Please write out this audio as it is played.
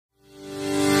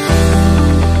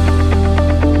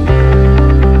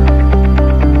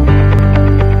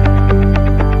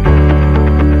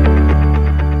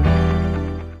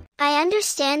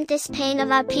this pain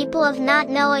of our people of not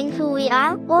knowing who we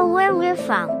are or where we're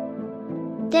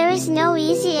from. There is no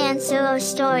easy answer or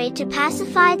story to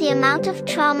pacify the amount of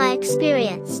trauma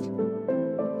experienced.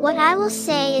 What I will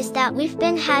say is that we've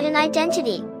had an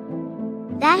identity.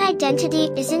 That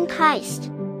identity is in Christ,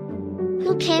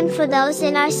 who came for those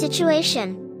in our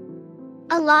situation.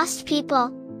 A lost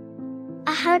people,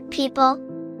 a hurt people,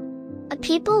 a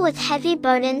people with heavy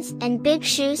burdens and big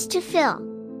shoes to fill.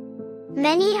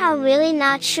 Many are really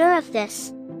not sure of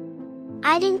this.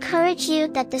 I'd encourage you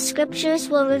that the scriptures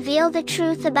will reveal the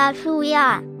truth about who we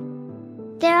are.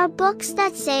 There are books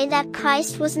that say that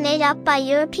Christ was made up by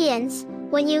Europeans.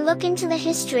 When you look into the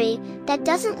history, that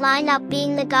doesn't line up.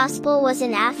 Being the gospel was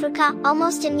in Africa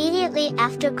almost immediately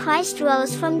after Christ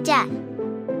rose from death.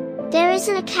 There is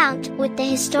an account with the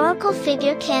historical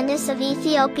figure Candace of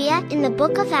Ethiopia in the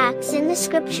book of Acts in the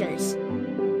scriptures.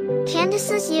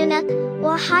 Candace's eunuch,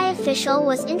 or high official,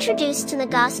 was introduced to the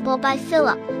gospel by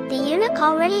Philip. The eunuch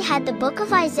already had the book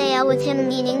of Isaiah with him,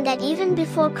 meaning that even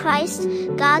before Christ,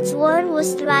 God's word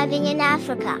was thriving in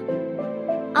Africa.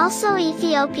 Also,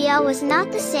 Ethiopia was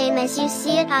not the same as you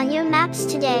see it on your maps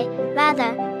today,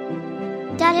 rather,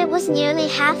 that it was nearly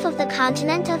half of the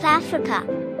continent of Africa.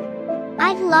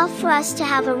 I'd love for us to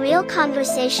have a real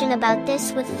conversation about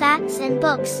this with facts and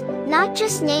books, not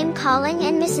just name-calling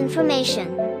and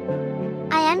misinformation.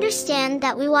 I understand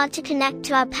that we want to connect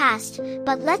to our past,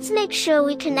 but let's make sure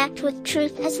we connect with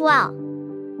truth as well.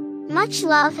 Much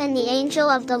love. And the angel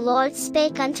of the Lord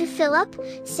spake unto Philip,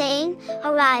 saying,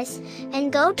 Arise,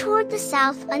 and go toward the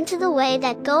south unto the way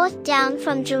that goeth down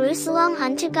from Jerusalem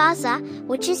unto Gaza,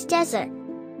 which is desert.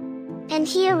 And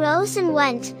he arose and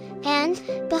went, and,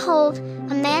 behold,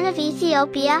 a man of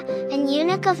Ethiopia, an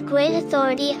eunuch of great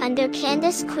authority under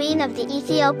Candace queen of the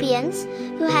Ethiopians,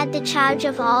 who had the charge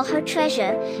of all her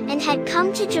treasure, and had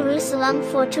come to Jerusalem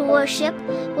for to worship,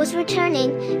 was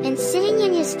returning, and sitting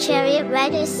in his chariot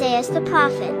read Isaiah the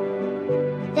prophet.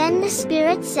 Then the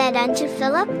Spirit said unto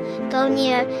Philip, Go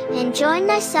near, and join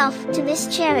thyself to this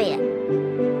chariot.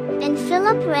 And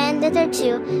Philip ran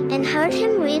thitherto, and heard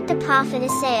him read the prophet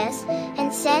Isaiah,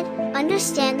 and said,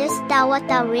 Understandest thou what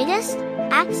thou readest?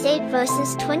 Acts 8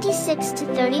 verses 26 to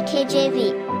 30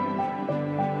 KJV.